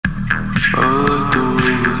I like the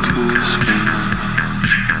way you kiss me.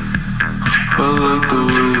 I like the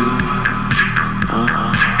way you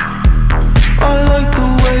I like the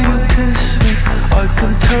way you kiss me. I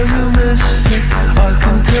can tell you miss it. I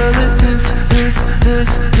can tell it is.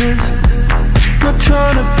 Not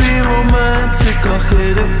trying to be romantic, I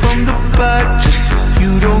hit it from the back just so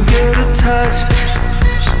you don't get attached.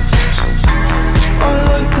 I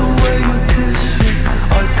like the way you kiss me.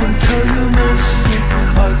 I can tell you miss it.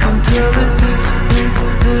 I can tell it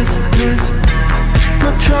is.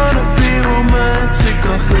 Not trying to be romantic,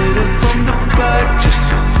 I hit it from the back just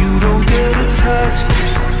so you don't get attached.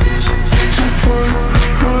 You bite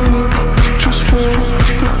my lip, just feel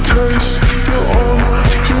the taste. You're on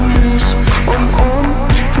your knees, I'm on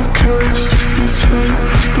the case. You take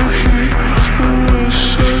the heat and with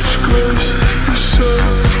such grace. You say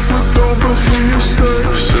we're done, but here you stay.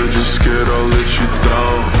 Said you're scared I'll let you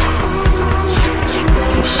down.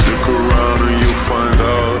 Well, stick around and you'll find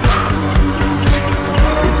out.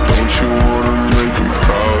 But don't you wanna make me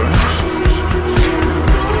proud?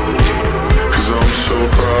 'Cause I'm so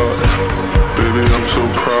proud, baby, I'm so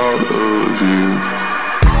proud of you.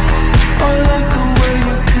 I like the way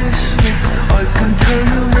you kiss me. I can tell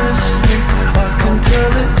you miss me. I can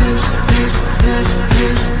tell it is.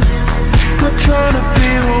 Not trying to be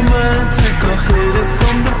romantic, I hit it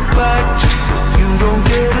from the back just so you don't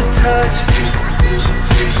get attached.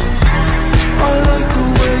 I like the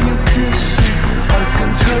way you kiss me. I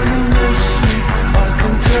can tell you miss me. I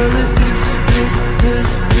can tell it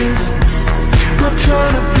is. Not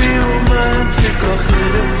trying to be romantic, I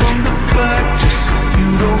hit it from the back just so you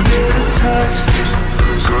don't get attached.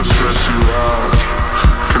 Go stress you out.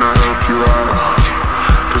 Can I help you out?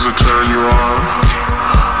 Does it turn you on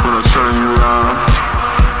when I turn you around?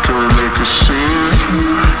 Can we make a scene?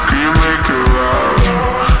 Can you make it loud?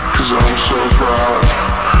 'Cause I'm so proud,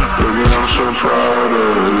 baby, I'm so proud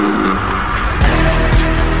of you.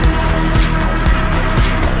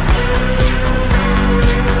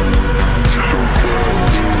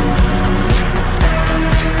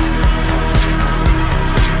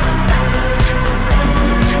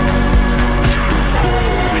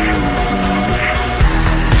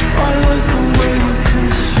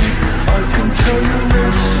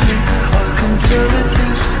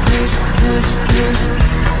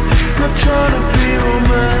 Not trying to be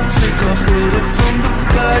romantic, I hit it from the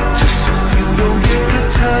back just so you don't get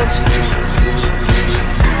attached.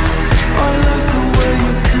 I like the way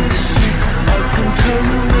you kiss me. I can tell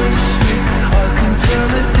you miss me. I can tell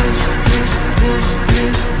it is.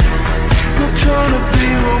 Not trying to be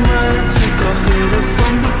romantic, I hit it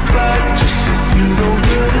from the back just so you don't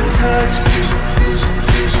get attached.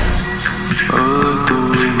 I like the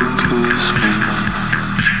way you kiss me.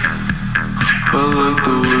 I like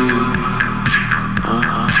the way you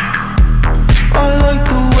I like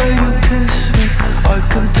the way you kiss me. I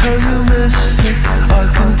can tell you miss me. I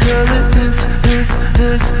can tell it is.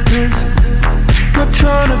 Not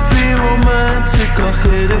trying to be romantic, I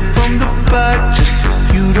hit it from the back just so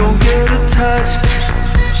you don't get attached.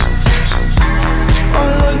 I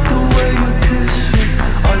like the way you kiss me.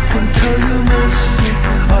 I can tell you miss me.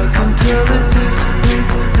 I can tell it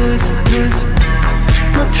is.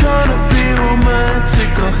 Not trying to be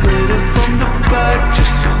romantic, I hit it from the back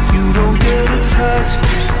just so you don't get attached.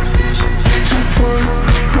 You bite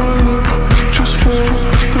my lip, just feel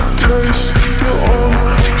the taste. You're on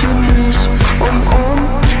your knees, I'm on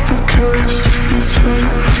the case. You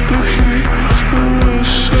take the heat and with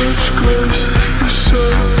such grace. You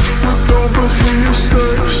say we're done, but here you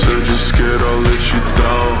stay. Said you're scared I'll let you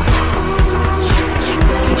down.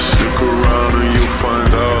 Well, stick around and you'll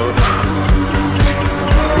find out.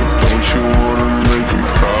 You wanna make me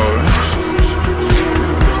proud?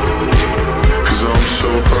 'Cause I'm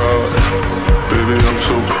so proud, baby, I'm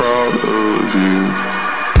so proud of you.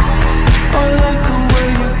 I like the way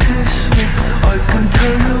you kiss me. I can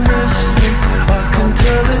tell you miss me. I can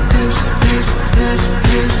tell it is.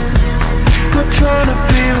 Not trying to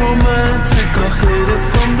be romantic, I hit it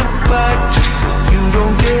from the back just so you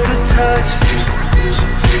don't get attached.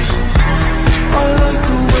 I like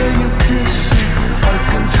the way you kiss me. I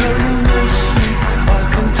can tell you miss me. I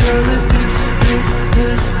can tell it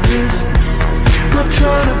is. Not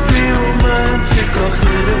trying to be romantic, I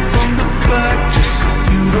hit it from the back just so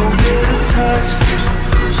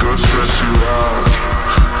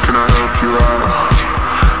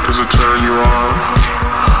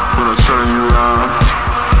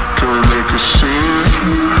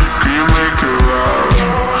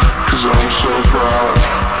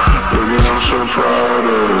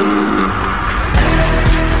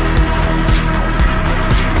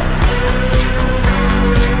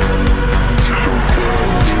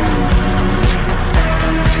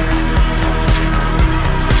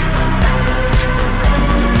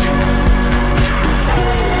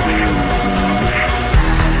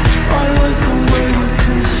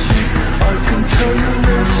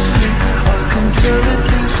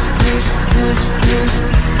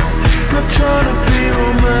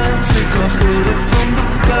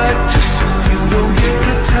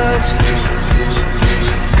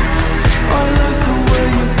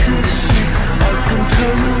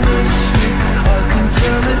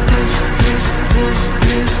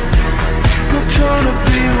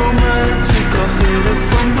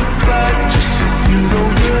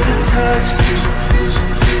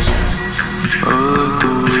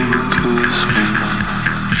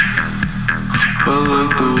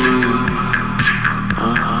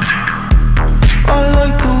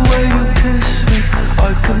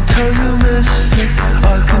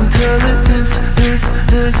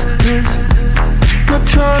this. Not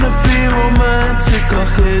trying to be romantic, I'll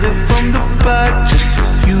hit it from the back just so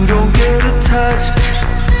you don't get attached.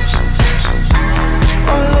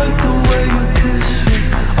 I like the